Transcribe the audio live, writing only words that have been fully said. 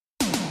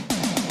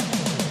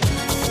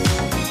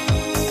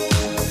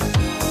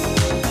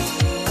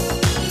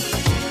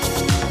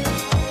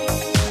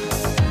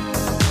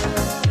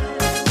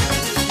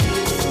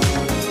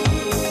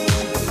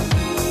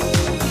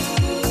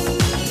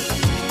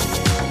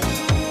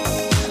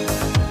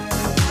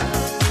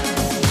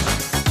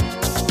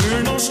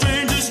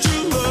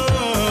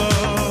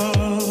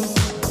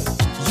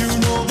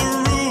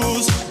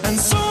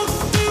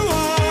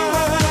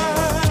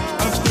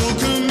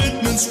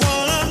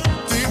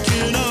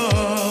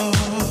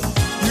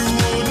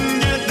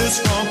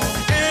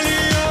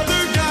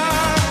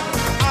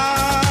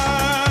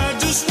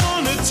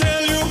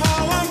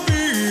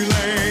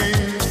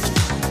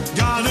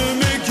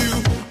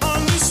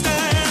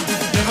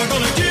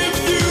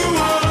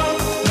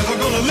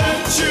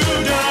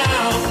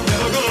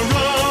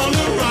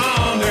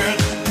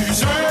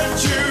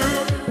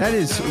That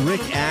is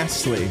Rick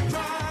Astley.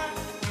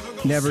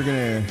 Never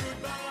Gonna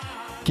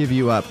Give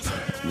You Up.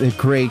 The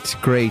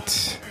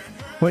great.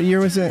 What year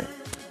was it?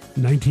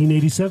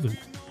 1987.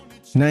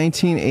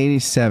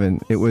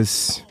 1987. It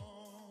was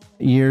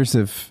years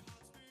of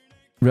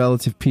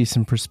relative peace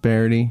and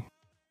prosperity.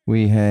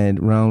 We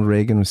had Ronald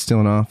Reagan was still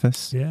in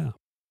office. Yeah.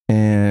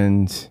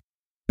 And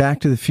Back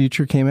to the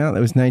Future came out.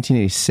 That was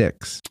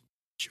 1986.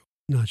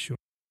 Not sure.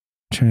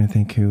 I'm trying to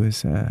think who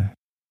was... I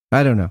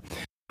don't know.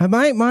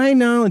 My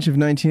knowledge of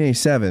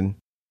 1987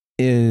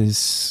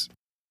 is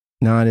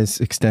not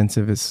as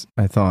extensive as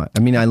I thought.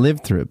 I mean, I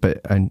lived through it,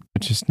 but I'm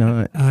just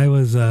not. I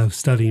was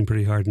studying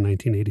pretty hard in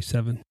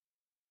 1987.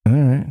 All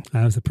right.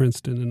 I was at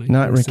Princeton in 1987.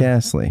 Not Rick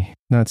Astley.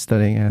 Not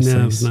studying Astley.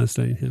 No, I was not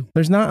studying him.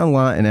 There's not a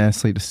lot in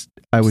Astley,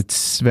 I would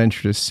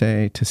venture to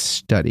say, to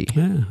study.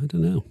 Yeah, I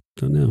don't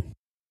know.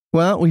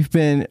 Well, we've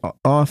been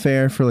off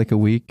air for like a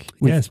week.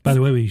 Yes, by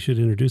the way, we should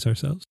introduce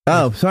ourselves.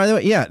 Oh, so by the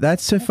way, yeah,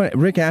 that's so funny.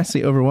 Rick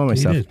Astley overwhelmed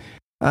myself. He did.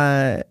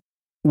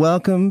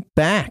 Welcome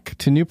back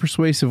to New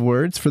Persuasive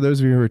Words for those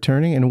of you who are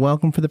returning, and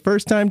welcome for the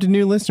first time to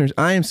new listeners.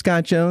 I am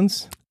Scott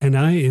Jones. And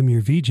I am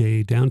your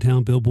VJ,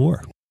 Downtown Bill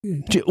Bohr.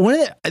 I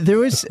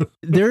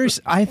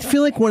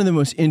feel like one of the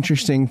most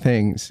interesting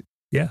things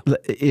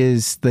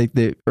is like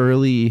the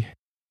early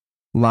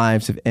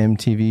lives of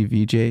MTV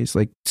VJs.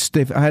 Like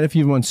I had a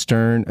few of them on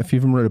Stern. A few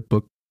of them wrote a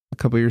book a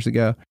couple years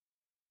ago.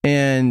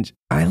 And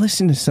I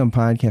listened to some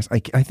podcasts.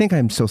 I think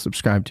I'm still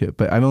subscribed to it,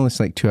 but I've only listened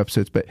to like 2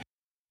 episodes. But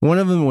one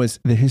of them was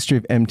the history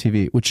of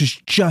MTV, which is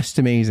just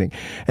amazing.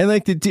 And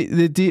like the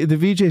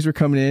VJs were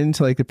coming in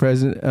to like the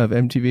president of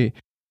MTV.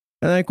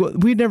 And like, well,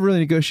 we'd never really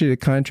negotiated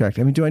a contract.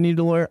 I mean, do I need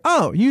a lawyer?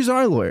 Oh, use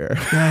our lawyer.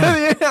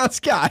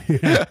 Scott.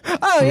 Yeah.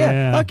 Oh,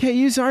 yeah. Okay,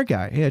 use our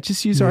guy. Yeah,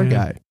 just use our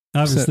guy.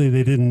 Obviously,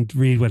 they didn't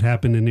read what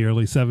happened in the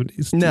early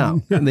 70s.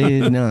 No, they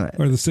did not.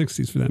 Or the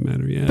 60s, for that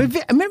matter, yeah. But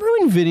remember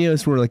when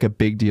videos were like a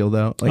big deal,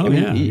 though? Like,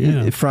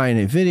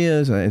 Friday Night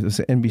Videos, it was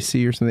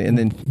NBC or something. And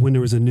then when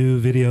there was a new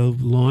video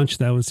launch,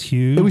 that was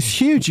huge. It was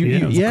huge.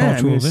 It was a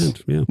cultural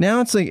event. Yeah. Now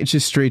it's like, it's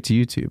just straight to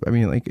YouTube. I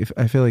mean, like,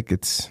 I feel like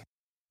it's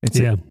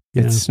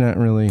not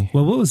really.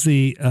 Well, what was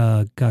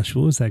what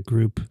was that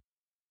group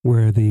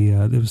where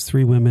there was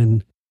 3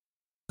 women?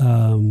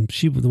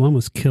 The one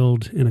was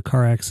killed in a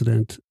car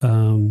accident.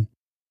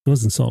 It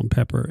wasn't Salt and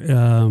Pepper.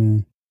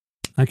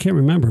 I can't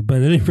remember, but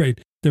at any rate,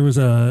 there was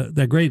a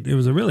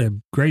really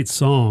great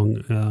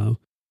song.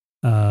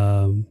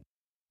 Don't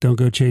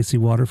Go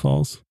Chasing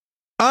Waterfalls.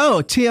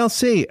 Oh,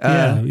 TLC.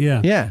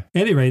 Yeah. At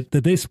any rate,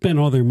 that they spent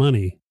all their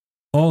money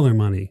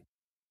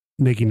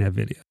making that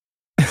video.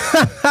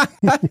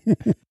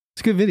 It's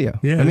a good video.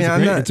 Yeah, I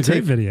mean, it's a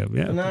great video.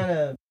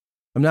 Yeah.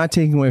 I'm not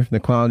taking away from the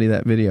quality of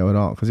that video at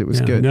all because it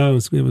was good. No,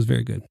 it was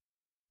very good.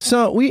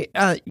 So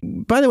by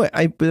the way,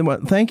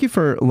 thank you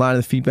for a lot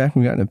of the feedback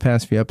we've gotten in the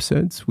past few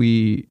episodes.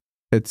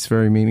 It's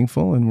very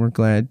meaningful, and we're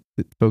glad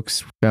that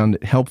folks found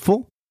it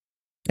helpful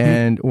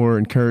and or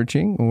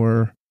encouraging,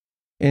 or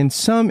in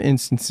some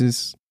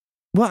instances.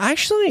 Well,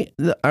 actually,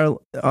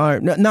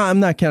 I'm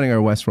not counting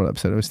our Westworld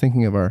episode. I was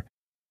thinking of our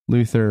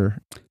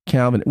Luther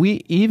Calvin.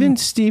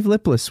 Steve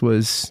Lipless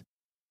was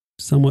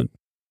somewhat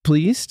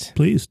pleased.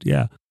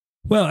 Yeah.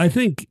 Well, I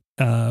think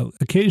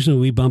occasionally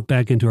we bump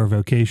back into our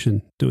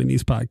vocation doing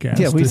these podcasts.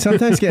 Yeah, we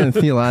sometimes get in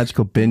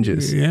theological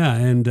binges. Yeah,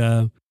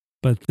 and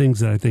but things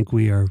that I think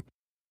we are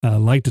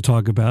like to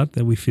talk about,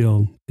 that we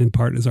feel in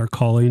part is our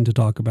calling to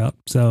talk about.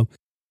 So,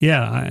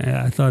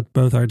 yeah, I thought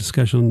both our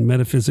discussion on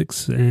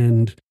metaphysics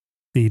and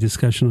the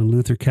discussion on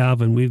Luther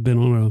Calvin, we've been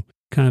on a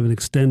kind of an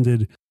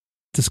extended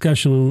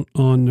discussion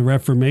on the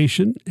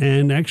Reformation,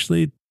 and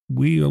actually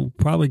we'll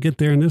probably get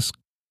there in this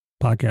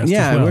podcast.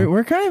 Yeah, as well.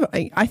 we're kind of.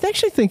 I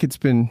actually think it's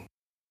been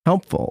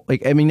helpful.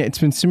 Like, I mean, it's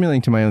been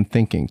stimulating to my own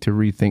thinking to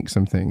rethink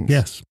some things.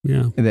 Yes,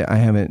 yeah, that I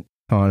haven't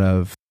thought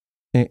of.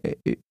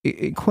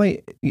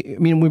 Quite. I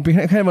mean, we've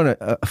been kind of on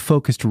a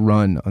focused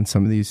run on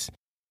some of these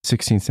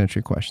 16th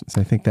century questions.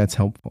 I think that's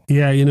helpful.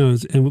 Yeah,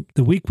 and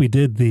the week we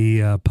did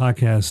the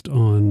podcast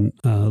on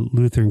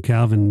Luther and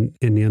Calvin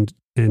in the end,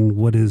 and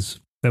what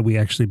is that we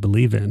actually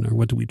believe in, or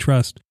what do we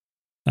trust?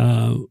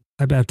 I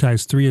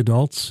baptized 3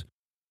 adults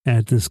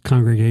at this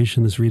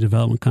congregation, this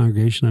redevelopment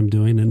congregation I'm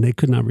doing, and they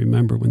could not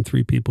remember when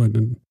 3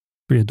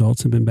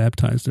 adults had been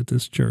baptized at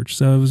this church.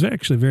 So it was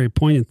actually very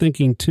poignant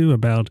thinking too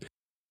about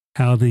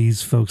how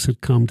these folks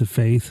had come to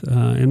faith,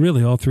 and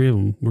really all 3 of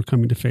them were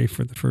coming to faith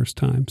for the first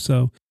time.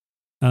 So,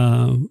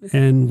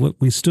 and what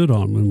we stood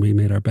on when we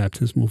made our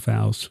baptismal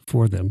vows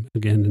for them,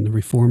 again in the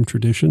Reformed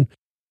tradition,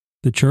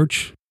 the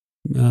church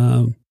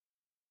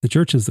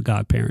is the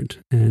godparent,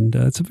 and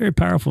it's a very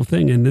powerful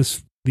thing. And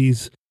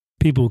these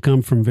people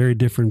come from very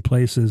different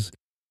places.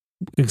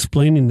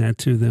 Explaining that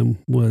to them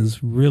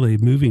was really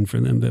moving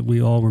for them, that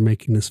we all were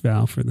making this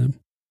vow for them.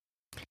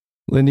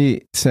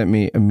 Lindy sent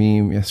me a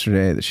meme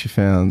yesterday that she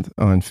found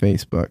on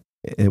Facebook.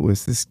 It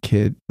was this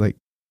kid like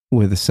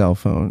with a cell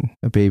phone,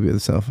 a baby with a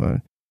cell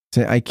phone.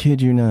 Saying, I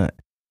kid you not,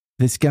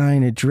 this guy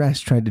in a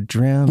dress tried to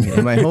drown me,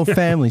 and my whole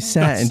family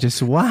sat and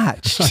just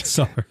watched. I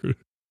saw her, dude.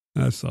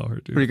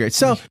 Pretty great.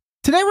 So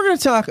Today we're going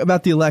to talk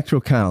about the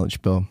Electoral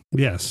College, Bill.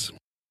 Yes.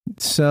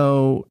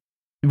 So,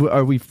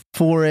 are we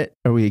for it?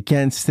 Are we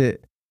against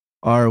it?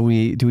 Do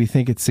we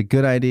think it's a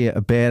good idea,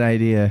 a bad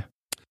idea?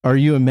 Are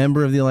you a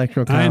member of the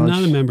Electoral College? I'm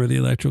not a member of the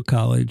Electoral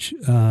College,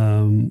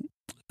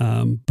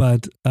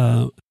 but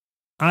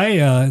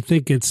I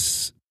think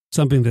it's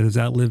something that has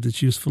outlived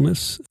its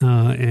usefulness.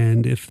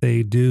 And if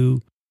they do,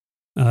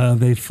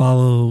 they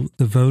follow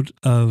the vote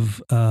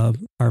of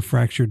our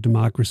fractured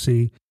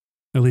democracy,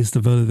 at least the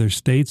vote of their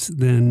states,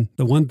 then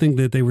the one thing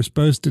that they were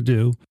supposed to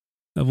do,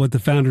 of what the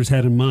founders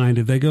had in mind,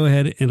 if they go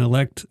ahead and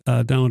elect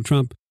Donald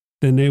Trump,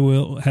 then they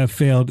will have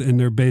failed in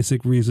their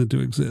basic reason to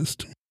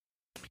exist.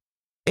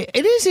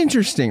 It is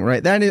interesting,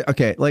 right? That is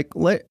okay. Like,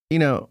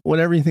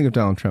 whatever you think of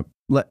Donald Trump,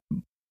 but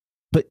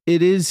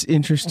it is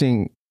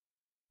interesting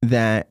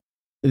that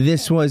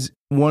this was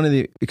one of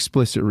the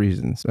explicit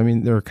reasons. I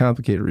mean, there are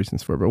complicated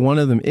reasons for it, but one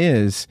of them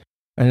is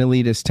an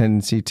elitist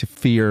tendency to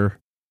fear,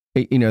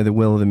 the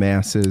will of the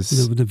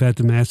masses. The fact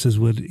the masses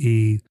would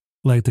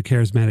elect the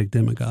charismatic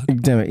demagogue.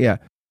 Yeah,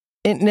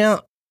 and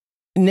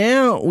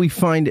now we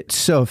find it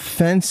so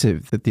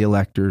offensive that the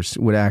electors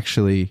would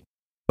actually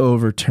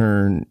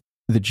overturn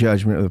the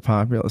judgment of the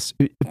populace,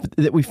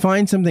 that we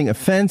find something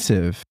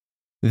offensive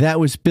that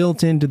was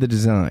built into the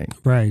design.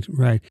 Right.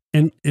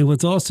 And it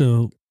was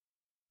also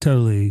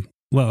totally,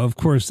 well, of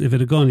course, if it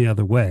had gone the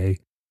other way,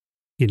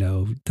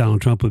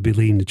 Donald Trump would be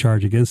leading the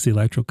charge against the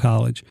Electoral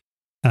College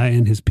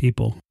and his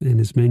people and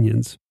his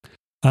minions.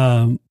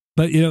 But,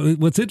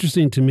 what's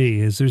interesting to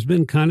me is there's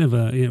been kind of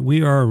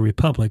we are a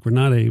republic. We're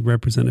not a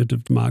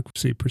representative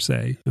democracy per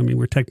se. I mean,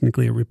 we're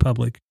technically a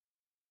republic.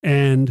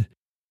 And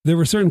there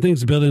were certain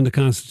things built into the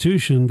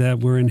Constitution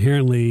that were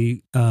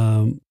inherently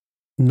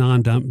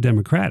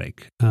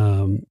non-democratic.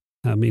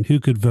 I mean, who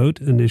could vote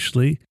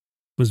initially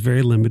was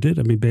very limited.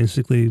 I mean,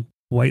 basically,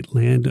 white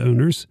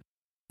landowners,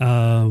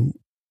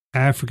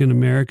 African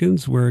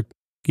Americans were,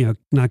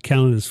 not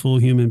counted as full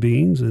human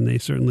beings, and they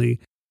certainly,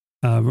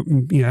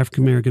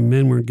 African American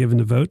men weren't given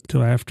the vote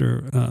until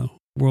after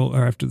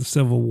after the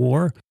Civil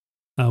War.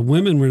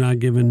 Women were not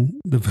given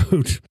the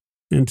vote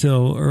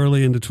until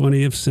early in the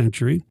 20th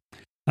century.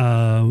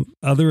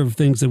 Other of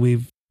things that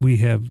we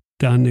have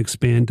done to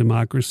expand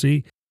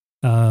democracy.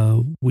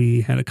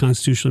 We had a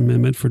constitutional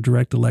amendment for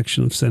direct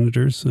election of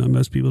senators.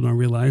 Most people don't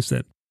realize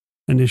that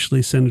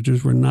initially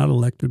senators were not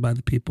elected by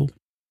the people.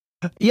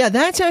 Yeah,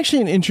 that's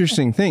actually an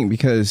interesting thing,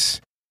 because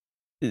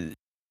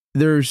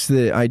there's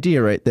the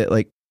idea, right, that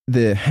like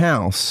the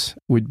House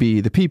would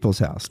be the people's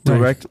house,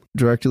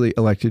 directly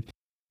elected,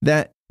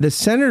 that the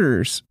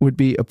senators would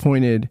be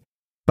appointed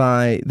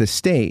by the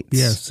states.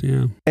 Yes,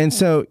 yeah. And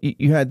so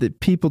you had the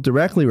people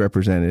directly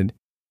represented,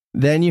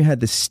 then you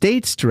had the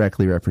states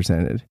directly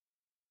represented,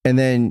 and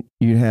then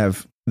you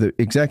have the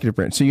executive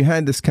branch. So you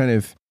had this kind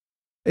of,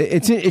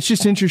 it's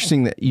just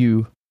interesting that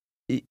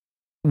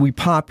we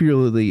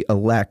popularly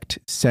elect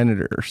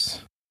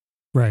senators.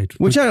 Right.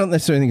 Which I don't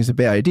necessarily think is a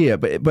bad idea,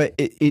 but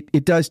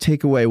it does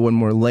take away one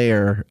more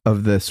layer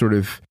of the sort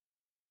of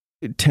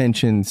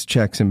tensions,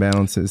 checks and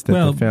balances that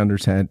the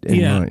founders had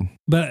in mind.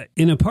 But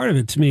in a part of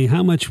it, to me,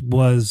 how much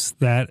was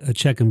that a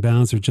check and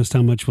balance, or just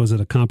how much was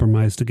it a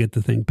compromise to get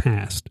the thing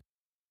passed?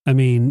 I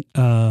mean,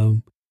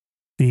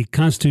 the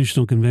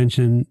Constitutional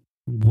Convention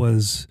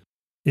was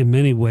in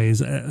many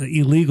ways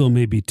illegal,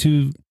 maybe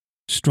too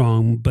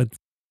strong, but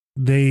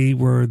they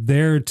were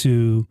there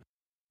to,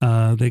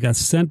 they got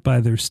sent by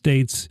their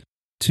states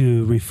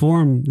to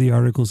reform the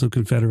Articles of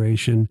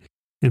Confederation.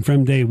 And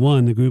from day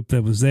one, the group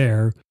that was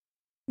there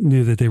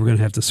knew that they were going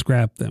to have to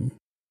scrap them.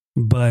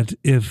 But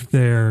if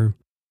their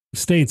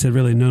states had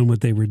really known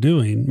what they were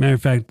doing, matter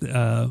of fact,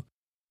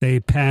 they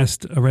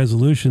passed a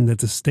resolution that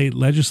the state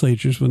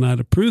legislatures would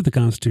not approve the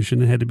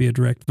Constitution. It had to be a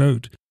direct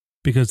vote,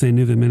 because they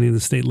knew that many of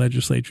the state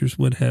legislatures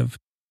would have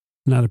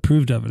not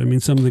approved of it. I mean,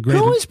 some of the great...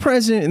 Who was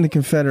president in the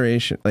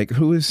Confederation? Like,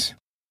 was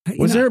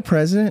there a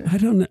president? I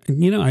don't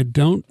know. I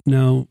don't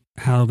know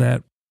how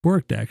that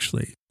worked,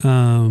 actually.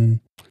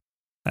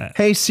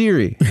 Hey,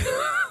 Siri.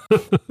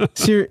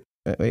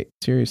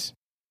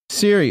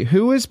 Siri,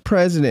 who was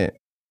president?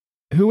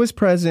 Who was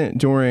president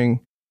during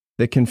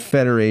the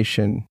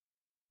Confederation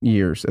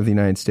years of the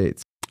United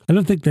States? I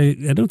don't think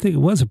it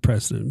was a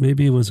president.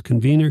 Maybe it was a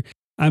convener.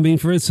 I mean,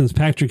 for instance,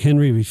 Patrick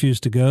Henry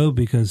refused to go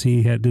because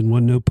he didn't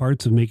want no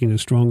parts of making a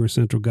stronger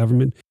central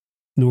government,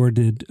 nor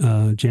did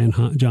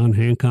John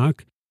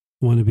Hancock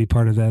want to be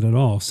part of that at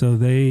all. So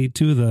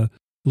two of the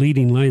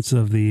leading lights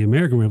of the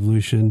American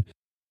Revolution,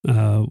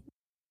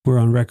 were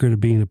on record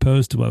of being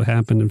opposed to what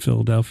happened in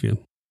Philadelphia.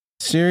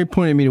 Siri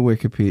pointed me to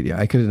Wikipedia.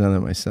 I could have done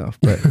that myself,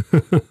 but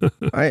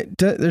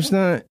there's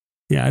not.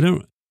 Yeah,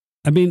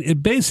 I mean,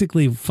 it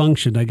basically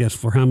functioned, I guess,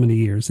 for how many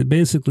years? It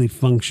basically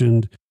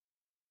functioned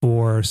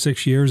for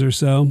 6 years or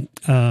so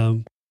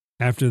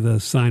after the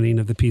signing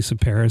of the Peace of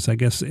Paris. I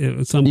guess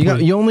at some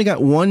point. You only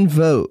got one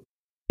vote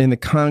in the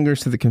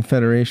Congress of the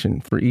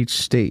Confederation for each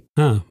state.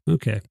 Oh,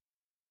 okay.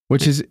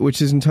 Which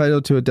is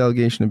entitled to a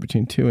delegation of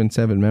between 2 and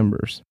 7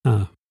 members.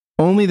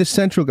 Only the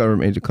central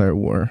government may declare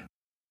war,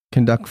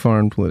 conduct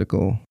foreign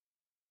political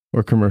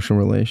or commercial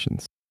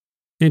relations.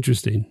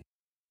 Interesting.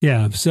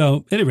 Yeah.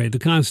 So anyway, the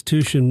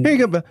Constitution. Here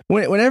you go.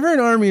 Whenever an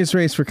army is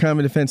raised for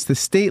common defense, the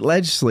state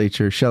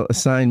legislature shall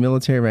assign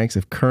military ranks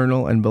of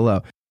colonel and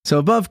below. So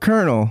above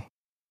colonel,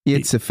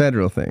 it's a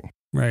federal thing.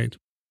 Right.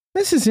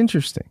 This is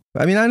interesting.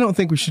 I mean, I don't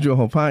think we should do a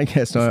whole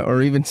podcast on it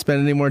or even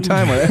spend any more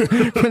time on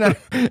it. But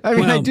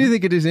I do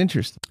think it is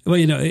interesting. Well,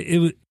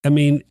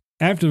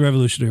 after the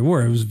Revolutionary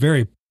War,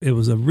 it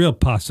was a real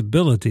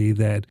possibility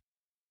that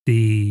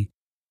the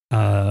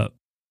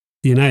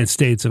United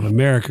States of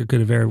America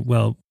could have very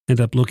well end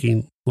up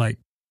looking like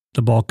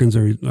the Balkans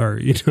or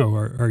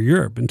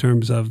Europe in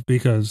terms of,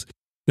 because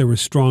there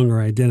was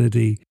stronger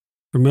identity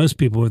for most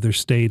people with their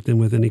state than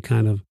with any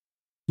kind of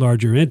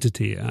larger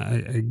entity.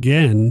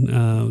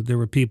 There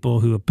were people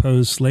who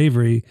opposed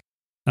slavery,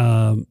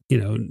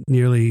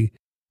 nearly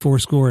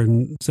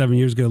 7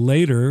 years ago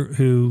later,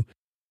 who,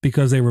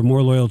 because they were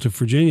more loyal to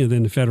Virginia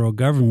than the federal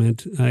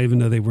government, even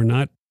though they were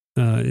not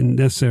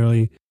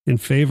necessarily in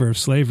favor of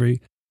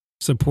slavery,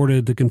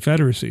 supported the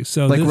Confederacy.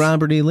 So, like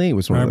Robert E. Lee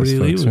was one. Robert E.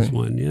 Lee was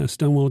one. Yeah,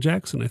 Stonewall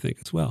Jackson, I think,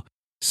 as well.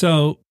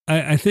 So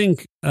I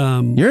think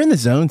you're in the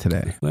zone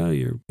today. Well,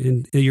 you're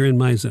in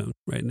my zone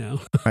right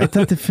now. I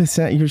thought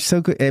you're so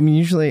good. I mean,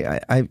 usually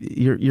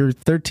you're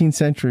 13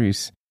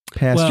 centuries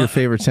past your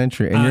favorite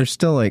century, and you're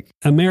still like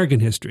American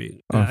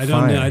history.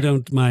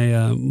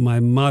 My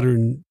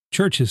modern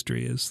church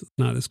history is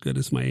not as good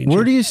as my ancient.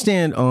 Where do you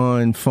stand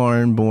on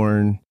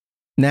foreign-born?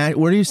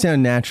 Where do you stand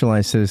on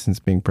naturalized citizens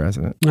being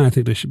president? I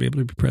think they should be able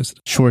to be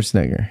president.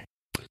 Schwarzenegger.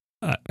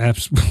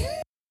 Absolutely.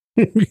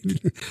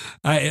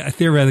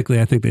 Theoretically,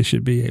 I think they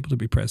should be able to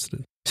be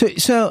president.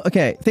 So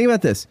okay, think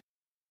about this.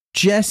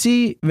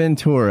 Jesse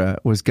Ventura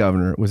was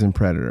governor, was in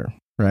Predator,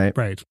 right?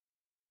 Right.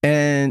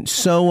 And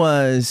so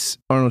was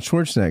Arnold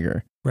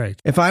Schwarzenegger.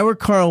 Right. If I were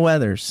Carl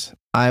Weathers,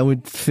 I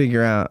would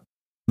figure out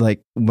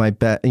like my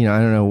bet. I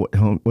don't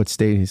know what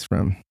state he's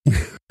from.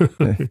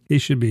 He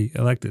should be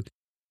elected.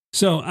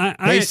 So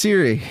hey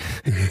Siri,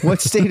 what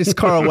state is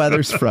Carl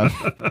Weathers from?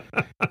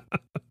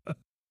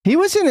 He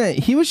was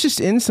just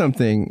in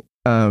something.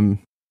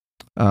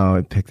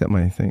 I picked up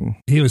my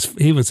thing. He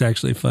was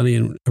actually funny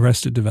in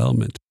Arrested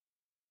Development.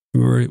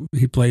 Remember,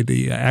 he played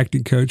the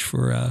acting coach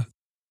for.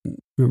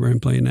 Remember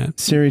him playing that?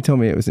 Siri told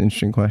me it was an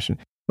interesting question.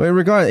 Well,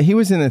 regardless, he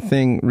was in a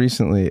thing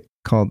recently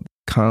called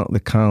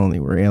The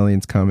Colony, where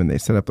aliens come and they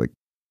set up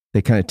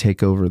they kind of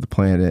take over the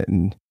planet,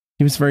 and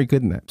he was very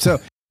good in that. So.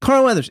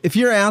 Carl Weathers, if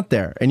you're out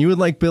there and you would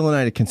like Bill and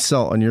I to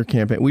consult on your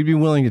campaign, we'd be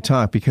willing to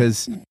talk,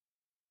 because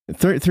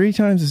three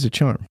times is a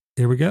charm.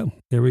 There we go.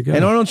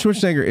 And Arnold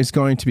Schwarzenegger is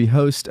going to be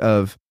host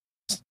of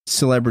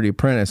Celebrity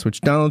Apprentice, which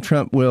Donald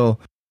Trump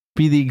will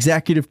be the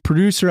executive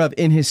producer of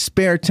in his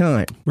spare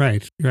time.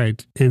 Right.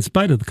 In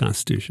spite of the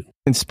Constitution.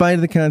 In spite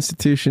of the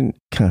Constitution.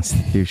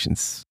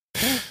 Constitutions.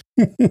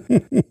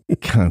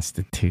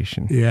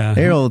 Constitution. Yeah.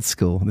 They're old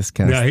school, this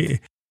Constitution. Yeah,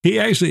 he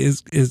actually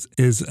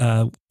is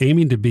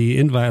aiming to be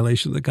in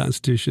violation of the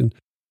Constitution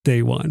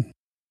day one.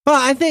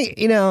 Well, I think,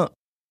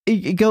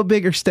 go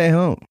big or stay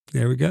home.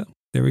 There we go.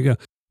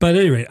 But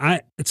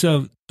anyway,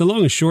 so the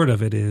long and short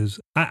of it is,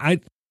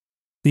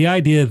 the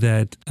idea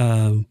that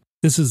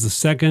this is the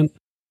second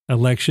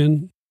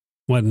election,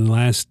 in the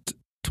last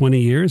 20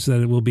 years,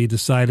 that it will be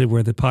decided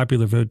where the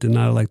popular vote did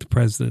not elect the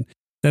president,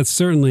 that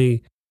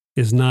certainly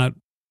is not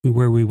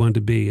where we want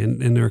to be.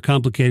 And there are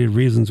complicated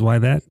reasons why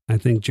that. I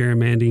think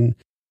gerrymandering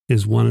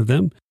is one of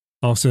them.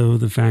 Also,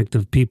 the fact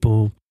of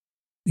people,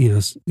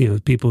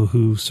 people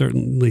who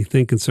certainly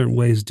think in certain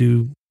ways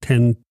do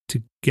tend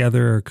to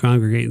gather or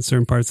congregate in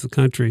certain parts of the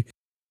country.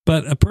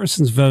 But a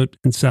person's vote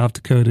in South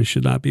Dakota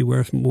should not be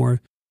worth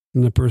more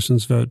than a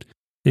person's vote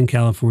in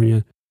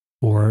California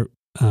or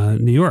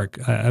New York.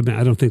 I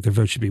don't think their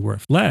vote should be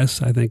worth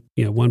less. I think,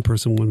 one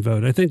person, one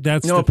vote. I think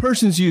that's a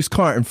person's used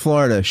car in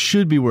Florida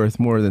should be worth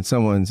more than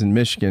someone's in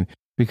Michigan,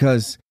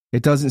 because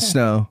it doesn't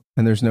snow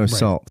and there's no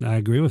salt. I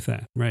agree with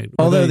that. Right.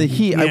 Although the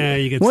heat,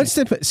 you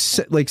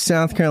get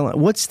South Carolina,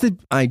 what's the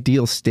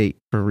ideal state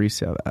for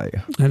resale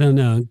value? I don't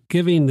know.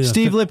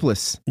 Steve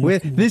Lipless,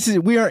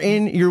 we are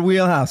in your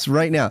wheelhouse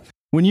right now.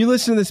 When you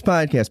listen to this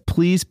podcast,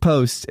 please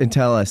post and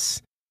tell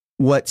us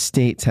what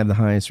states have the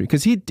highest rate,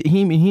 because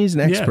he's an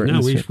expert. Yeah,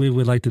 no, we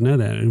would like to know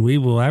that, and we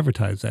will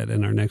advertise that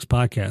in our next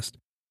podcast.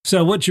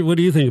 So, what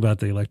do you think about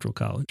the Electoral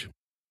College?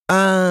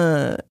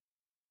 I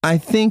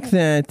think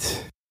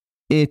that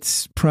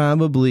it's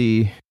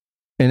probably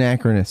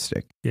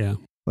anachronistic. Yeah,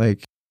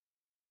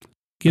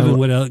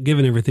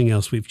 given everything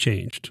else we've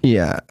changed.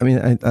 Yeah, I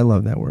mean, I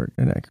love that word,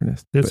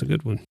 anachronistic. That's a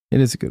good one.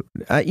 It is a good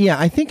one.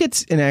 I think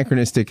it's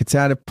anachronistic. It's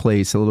out of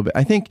place a little bit.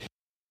 I think,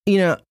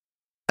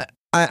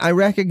 I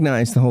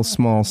recognize the whole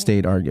small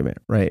state argument,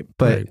 right?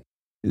 But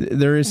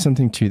there is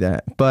something to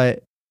that.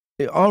 But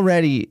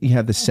already you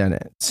have the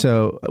Senate.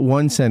 So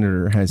one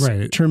senator has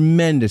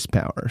tremendous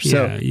power.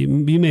 So yeah,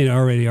 you may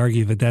already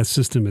argue that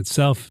system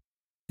itself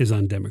is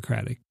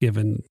undemocratic,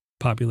 given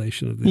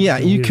population of the. Yeah,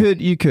 you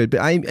could.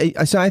 But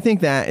I think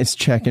that is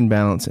check and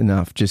balance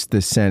enough, just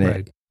the Senate.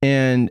 Right.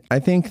 And I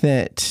think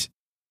that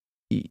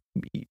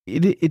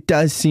it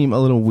does seem a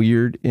little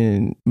weird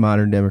in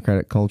modern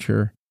democratic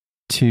culture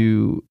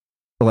to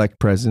elect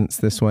presidents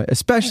this way,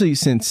 especially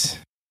since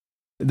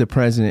the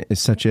president is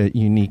such a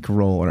unique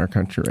role in our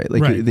country, right?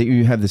 Like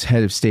you have this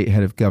head of state,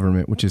 head of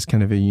government, which is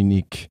kind of a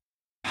unique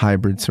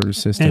hybrid sort of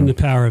system. And the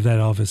power of that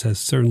office has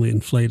certainly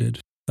inflated,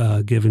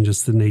 given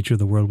just the nature of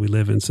the world we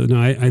live in. So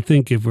no, I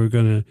think if we're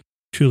going to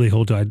truly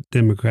hold to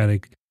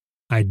democratic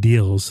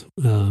ideals,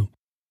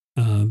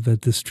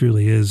 that this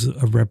truly is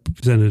a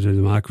representative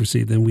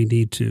democracy, then we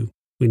need to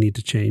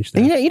change that.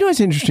 And you know what's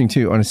interesting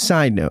too, on a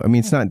side note, I mean,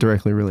 it's not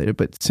directly related,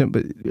 but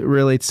it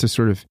relates to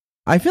sort of,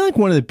 I feel like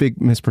one of the big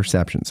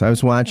misperceptions, I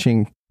was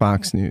watching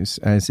Fox News,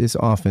 as is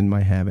often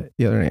my habit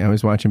the other night. I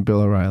was watching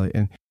Bill O'Reilly,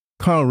 and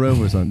Karl Rove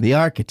was on, the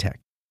architect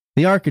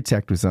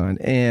was on,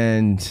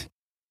 and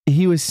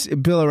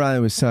Bill O'Reilly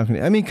was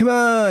talking, I mean, come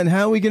on,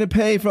 how are we going to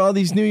pay for all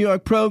these New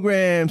York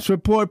programs for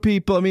poor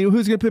people? I mean,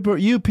 who's going to pay for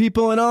it? You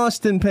people in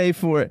Austin pay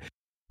for it.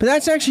 But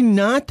that's actually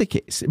not the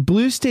case.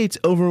 Blue states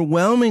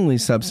overwhelmingly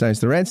subsidize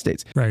the red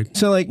states. Right.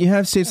 So like you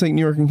have states like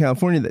New York and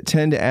California that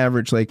tend to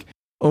average like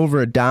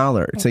over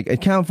 $1. It's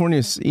like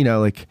California's, you know,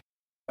 like,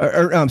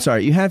 I'm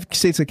sorry, you have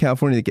states like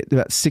California that get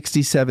about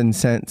 67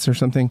 cents or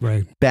something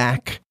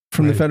back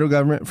from the federal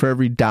government for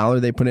every $1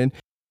 they put in.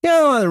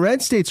 Yeah, the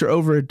red states are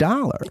over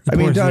 $1.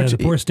 The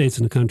poor states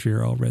in the country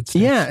are all red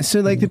states. Yeah, so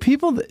like the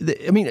people,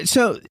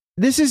 so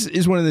this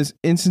is one of those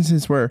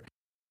instances where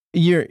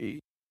the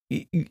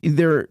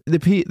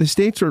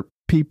states or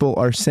people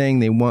are saying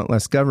they want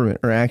less government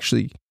are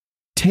actually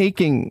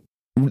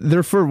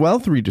they're for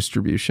wealth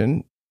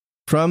redistribution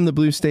from the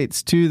blue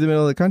states to the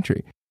middle of the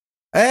country.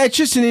 It's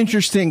just an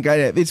interesting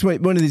kind of, it's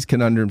one of these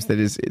conundrums that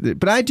is,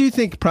 but I do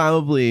think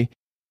probably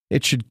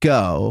it should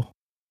go.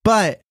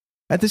 But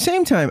at the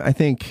same time, I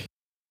think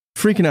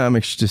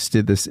Freakonomics just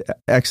did this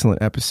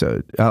excellent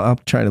episode. I'll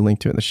try to link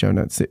to it in the show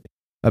notes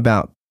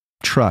about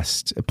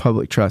trust,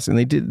 public trust.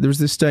 And there was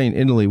this study in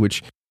Italy,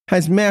 which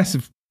has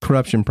massive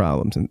corruption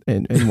problems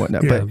and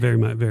whatnot. Yeah, very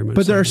much.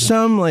 But there are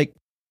some like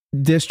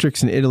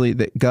districts in Italy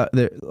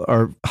that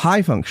are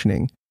high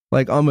functioning,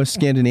 like almost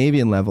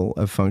Scandinavian level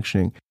of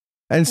functioning,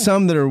 and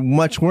some that are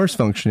much worse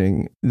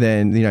functioning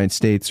than the United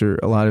States or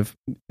a lot of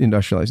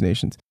industrialized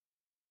nations.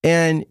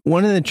 And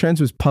one of the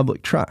trends was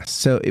public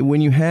trust. So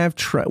when you have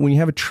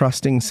a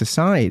trusting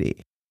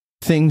society,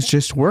 things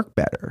just work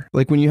better.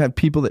 Like when you have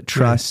people that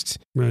trust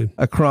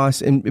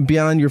across and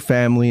beyond your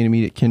family and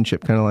immediate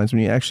kinship kind of lines,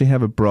 when you actually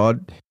have a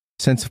broad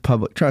sense of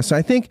public trust. So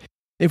I think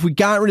if we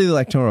got rid of the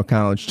Electoral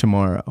College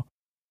tomorrow,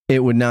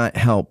 it would not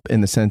help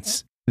in the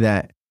sense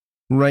that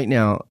right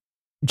now,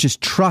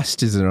 just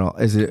trust is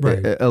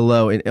a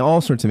low in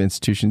all sorts of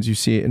institutions. You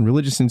see it in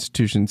religious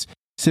institutions,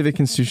 civic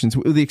institutions,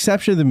 with the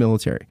exception of the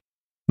military.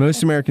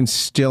 Most Americans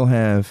still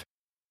have,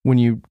 when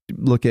you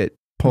look at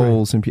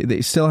polls, and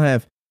they still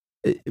have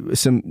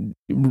some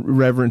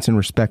reverence and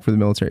respect for the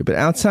military. But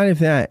outside of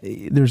that,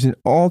 there's an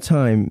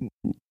all-time,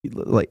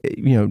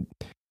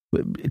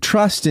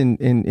 trust in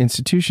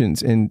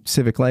institutions and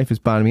civic life is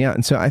bottoming out.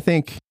 And so I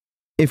think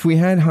if we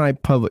had high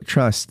public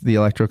trust, the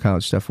Electoral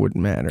College stuff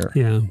wouldn't matter.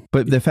 Yeah.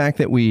 But the fact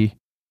that we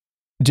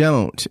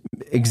don't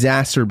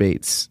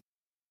exacerbates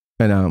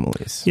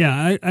anomalies.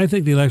 Yeah, I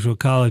think the Electoral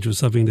College was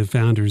something to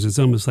founders. It's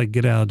almost like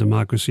get out of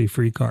democracy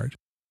free card.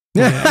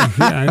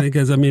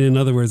 Because in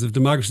other words, if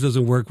democracy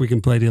doesn't work, we can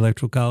play the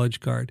Electoral College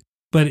card.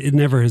 But it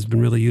never has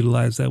been really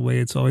utilized that way.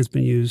 It's always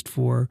been used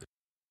for,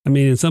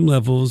 in some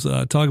levels,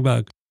 talk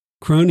about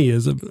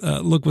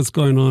cronyism. Look what's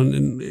going on,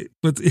 and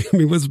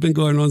what's been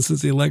going on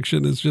since the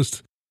election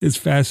is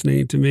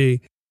fascinating to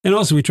me. And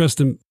also, we trust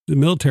the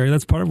military.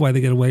 That's part of why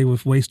they get away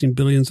with wasting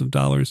billions of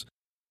dollars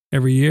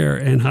every year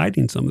and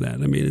hiding some of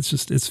that.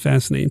 It's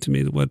fascinating to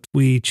me that what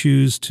we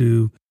choose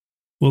to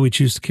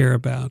care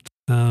about.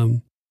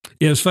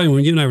 It's funny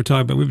when you and I were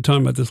talking we've been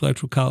talking about this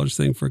Electoral College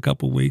thing for a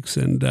couple of weeks,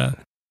 and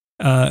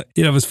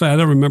it was funny. I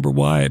don't remember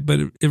why, but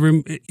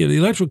the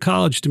Electoral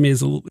College to me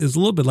is a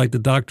little bit like the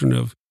doctrine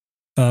of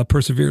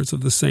perseverance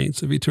of the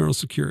saints of eternal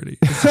security.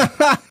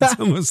 It's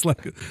almost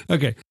like,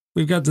 okay,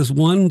 we've got this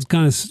one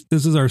this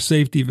is our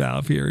safety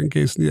valve here in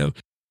case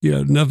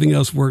nothing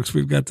else works.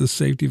 We've got this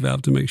safety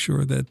valve to make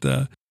sure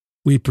that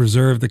we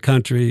preserve the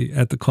country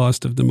at the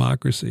cost of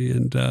democracy.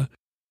 And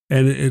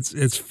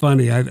it's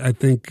funny. I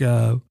think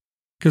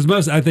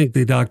because I think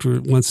the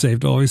doctrine once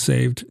saved always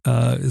saved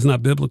is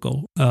not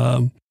biblical.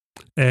 But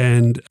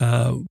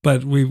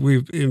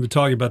we've been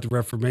talking about the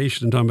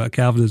Reformation and talking about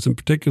Calvinism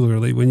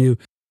particularly. When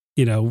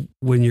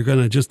when you're going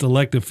to just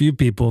elect a few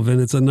people, then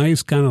it's a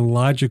nice kind of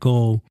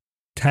logical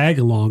tag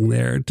along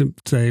there to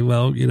say,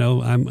 well,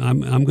 I'm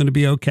going to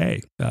be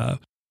okay,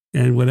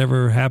 and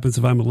whatever happens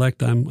if I'm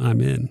elected,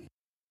 I'm in.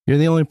 You're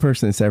the only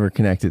person that's ever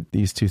connected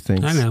these two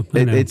things. I know.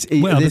 It's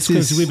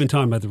because we've been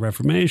talking about the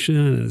Reformation,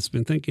 and it's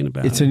been thinking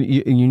about. It's a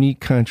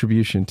unique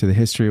contribution to the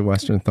history of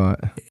Western thought.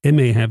 It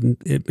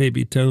may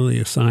be totally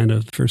a sign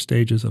of the first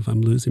stages of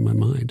I'm losing my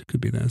mind. It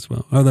could be that as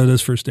well. Although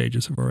those first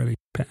stages have already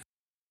passed.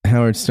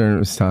 Howard Stern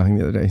was talking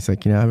the other day. He's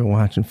like, I've been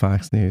watching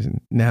Fox News,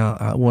 and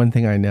now one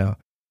thing I know.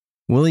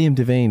 William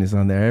Devane is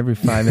on there every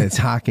 5 minutes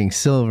hawking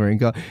silver and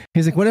go.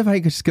 He's like, what if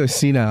I could just go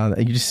senile?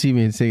 You just see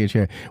me in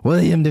signature.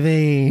 William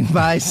Devane,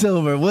 buy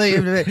silver.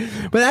 William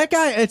Devane. But that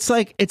guy,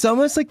 it's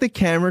almost like the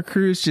camera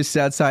crew's just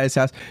outside his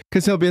house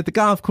because he'll be at the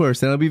golf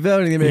course and he'll be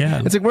voting.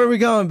 Yeah. It's like, where are we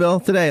going,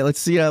 Bill, today? Let's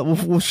see.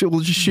 We'll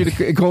just shoot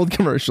a gold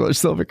commercial or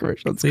silver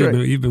commercial. It's great.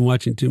 You've been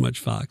watching too much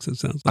Fox. It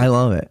sounds like. I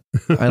love it.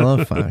 I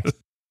love Fox.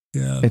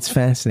 Yeah, it's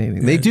fascinating.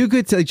 Yeah. They do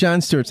good. Like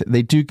Jon Stewart said,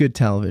 they do good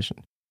television.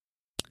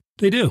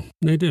 They do.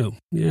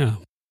 Yeah.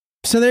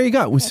 So there you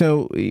go.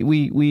 So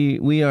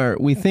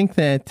we think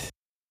that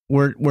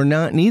we're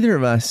not. Neither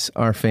of us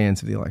are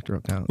fans of the Electoral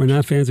College. We're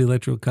not fans of the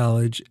Electoral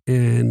College,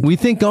 and we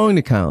think going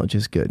to college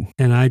is good.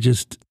 And I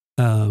just,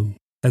 as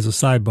a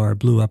sidebar,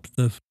 blew up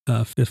the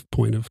fifth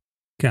point of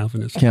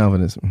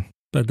Calvinism.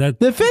 But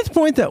the fifth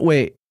point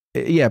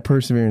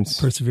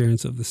perseverance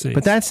of the saints.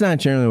 But that's not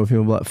generally what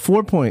people blow up.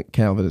 4-point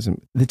Calvinism.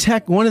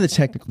 One of the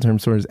technical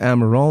terms for it is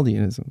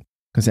Amaraldianism.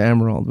 Because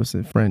Amarald was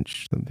a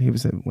French. He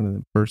was one of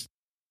the first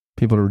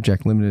people to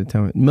reject limited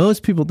atonement.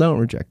 Most people don't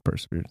reject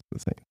perseverance of the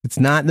saints. It's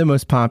not the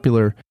most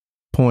popular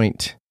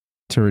point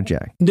to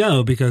reject.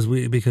 No, because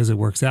it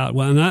works out.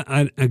 Well,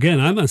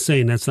 I'm not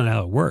saying that's not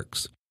how it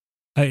works.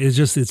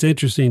 It's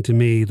interesting to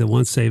me. The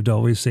once saved,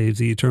 always saves,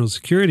 the eternal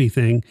security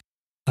thing.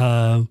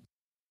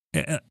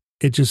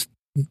 It just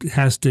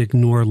has to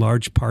ignore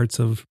large parts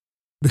of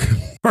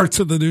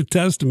the New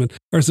Testament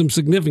or some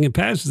significant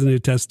passages of the New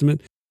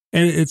Testament.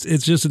 And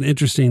it's just an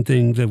interesting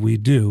thing that we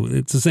do.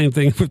 It's the same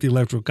thing with the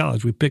Electoral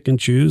College. We pick and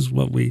choose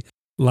what we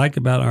like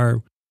about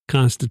our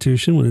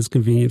Constitution when it's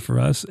convenient for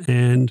us.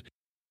 And,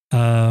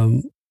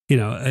 again,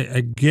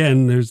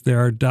 there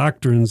are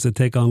doctrines that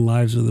take on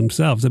lives of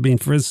themselves. I mean,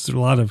 for instance, there are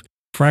a lot of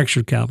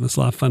fractured Calvinists,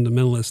 a lot of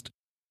fundamentalist,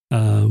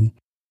 kind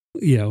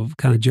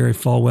of Jerry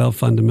Falwell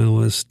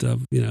fundamentalist,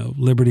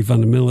 liberty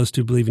fundamentalist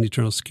who believe in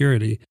eternal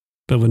security,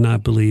 but would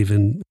not believe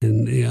in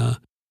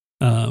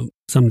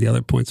some of the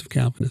other points of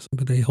Calvinism,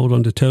 but they hold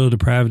on to total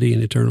depravity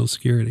and eternal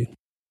security.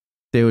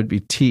 They would be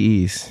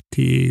TEs.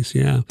 TEs,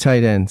 yeah.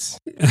 Tight ends.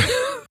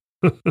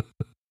 But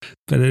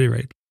at any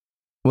rate.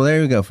 Well, there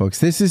we go, folks.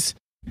 This is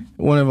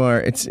one of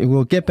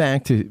we'll get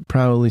back to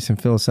probably some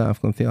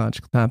philosophical and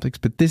theological topics,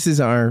 but this is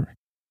our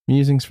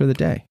musings for the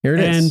day. Here it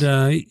is.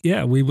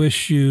 And we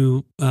wish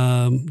you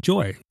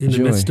joy in the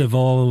midst of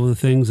all of the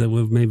things that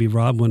would maybe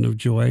rob one of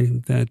joy,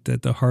 that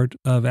at the heart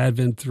of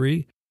Advent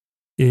 3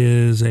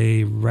 is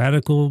a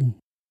radical,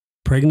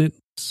 pregnant,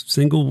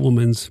 single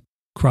woman's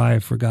cry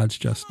for God's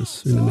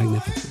justice in the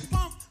Magnificat.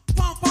 Pump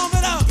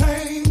it up.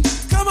 Pain.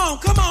 Come on,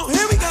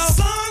 here we go.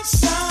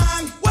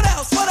 Sunshine. What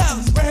else?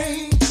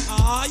 Rain.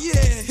 Oh,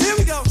 yeah, here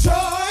we go. Joy.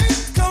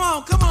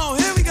 Come on,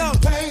 here we go.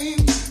 Pain.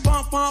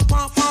 Pump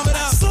it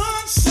up.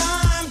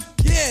 Sunshine.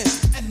 Yeah.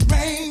 And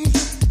rain.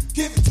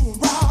 Give it to a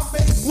raw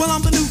baby. Well,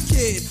 I'm the new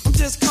kid. I'm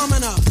just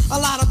coming up. A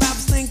lot of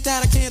rappers think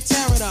that I can't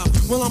tear it up.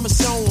 Well, I'ma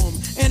show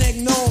them and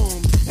ignore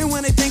them. And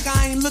when they think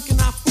I ain't looking,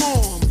 I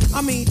floor them.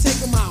 I mean, take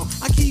them out.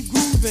 I keep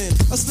grooving.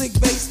 A slick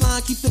bass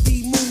line, keep the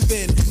beat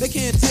moving. They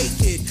can't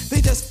take it. They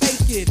just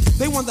fake it.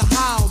 They wonder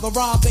how the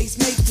raw bass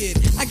make it.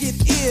 I get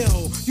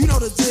ill. You know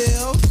the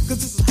deal.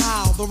 Cause this is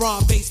how the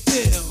raw bass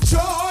feel.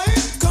 Joy.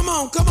 Come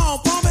on,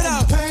 pump it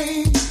up.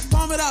 Pain.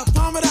 Pump it up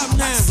now.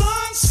 Like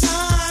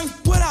sunshine.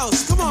 What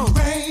else? Come on.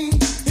 Rain.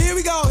 Here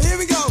we go.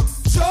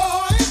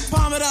 Joy.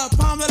 Pump it up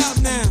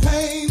now.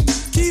 Pain.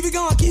 Keep it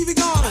going.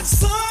 Like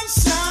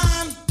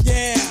sunshine.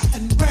 Yeah.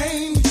 And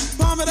rain.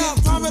 Pump it up.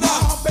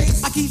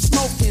 I keep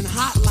smoking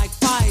hot like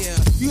fire.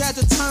 You had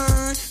to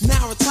turn,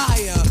 now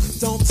retire.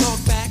 Don't talk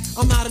back,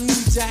 I'm not a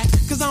new jack.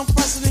 Cause I'm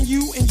fresher than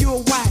you and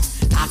you're whack.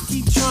 I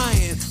keep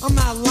trying, I'm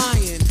not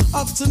lying.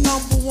 Up to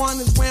number 1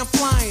 is where I'm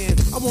flying.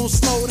 I won't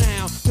slow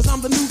down, cause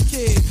I'm the new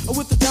kid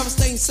with the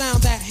devastating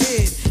sound that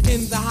hid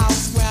in the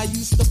house where I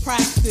used to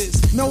practice.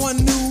 No one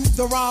knew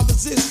the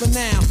robbers is, but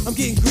now I'm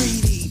getting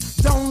greedy.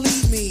 Don't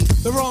lead me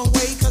the wrong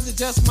way, cause it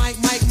just might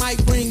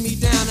bring me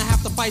down. I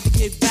have to fight to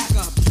get back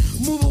up.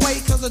 Move away,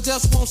 cause I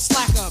just won't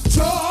slack up.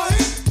 Joy,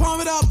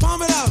 pump it up,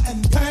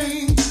 and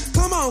pain.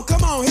 Come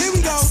on, here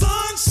we go.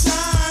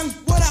 Sunshine,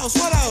 what else?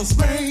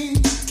 Rain,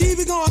 keep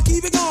it going.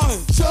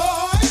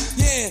 Joy,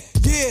 yeah,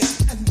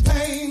 and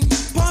pain.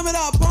 Pump it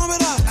up,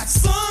 like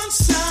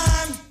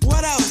sunshine.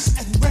 What else?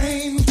 And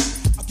rain,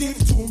 I'll give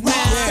it to them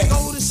right.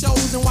 Go to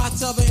shows and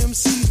watch other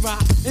MCs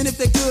rock, and if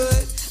they're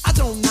good, I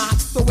don't knock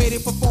the way they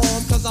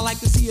perform, cause I like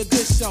to see a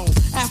good show.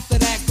 After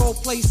that, go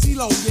play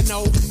CeeLo,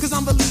 cause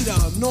I'm the leader,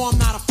 no I'm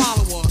not a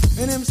follower.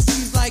 And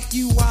MCs like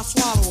you, I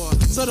swallow her.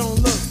 So don't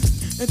look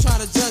and try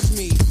to judge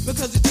me,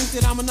 because you think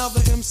that I'm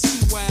another MC.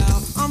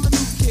 Well, I'm the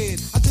new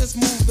kid, I just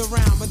moved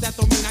around, but that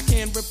don't mean I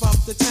can't rip up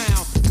the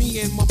town.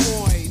 Me and my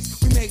boys,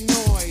 we make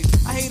noise.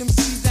 I hate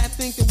MCs that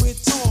think that we're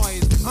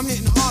toys. I'm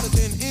hitting harder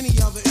than any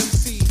other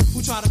MC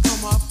who try to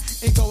come up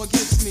and go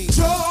against me.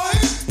 Joy,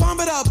 pump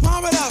it up,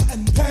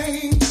 and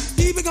pain.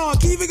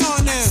 Keep it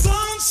going now.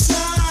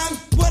 Sunshine,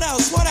 what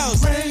else?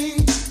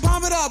 Rain,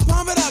 pump it up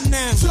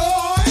now.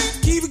 Joy,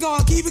 keep it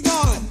going.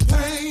 And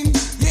pain,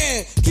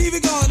 yeah, keep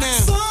it going now.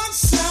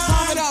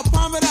 Sunshine,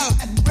 pump it up.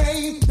 And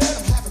rain, let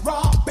them have it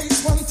raw, baby.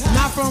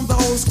 from the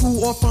old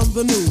school or from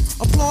the new.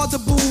 Applaud the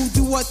boom,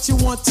 do what you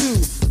want to.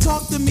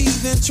 Talk to me,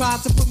 then try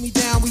to put me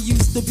down. We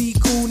used to be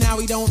cool, now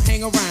we don't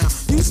hang around.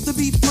 Used to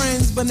be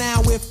friends, but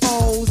now we're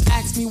foes.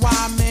 Ask me why,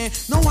 man,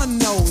 no one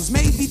knows.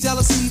 Maybe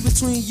jealousy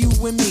between you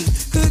and me.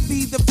 Could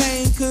be the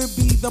pain, could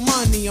be the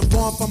money. I'm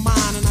born for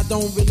mine and I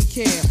don't really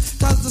care.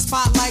 Cause the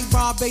spotlight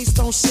Rob Bass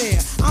don't share.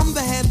 I'm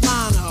the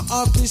headliner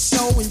of this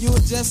show and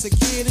you're just a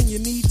kid and you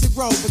need to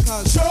grow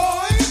because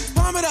joy,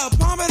 pump it up,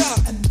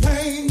 and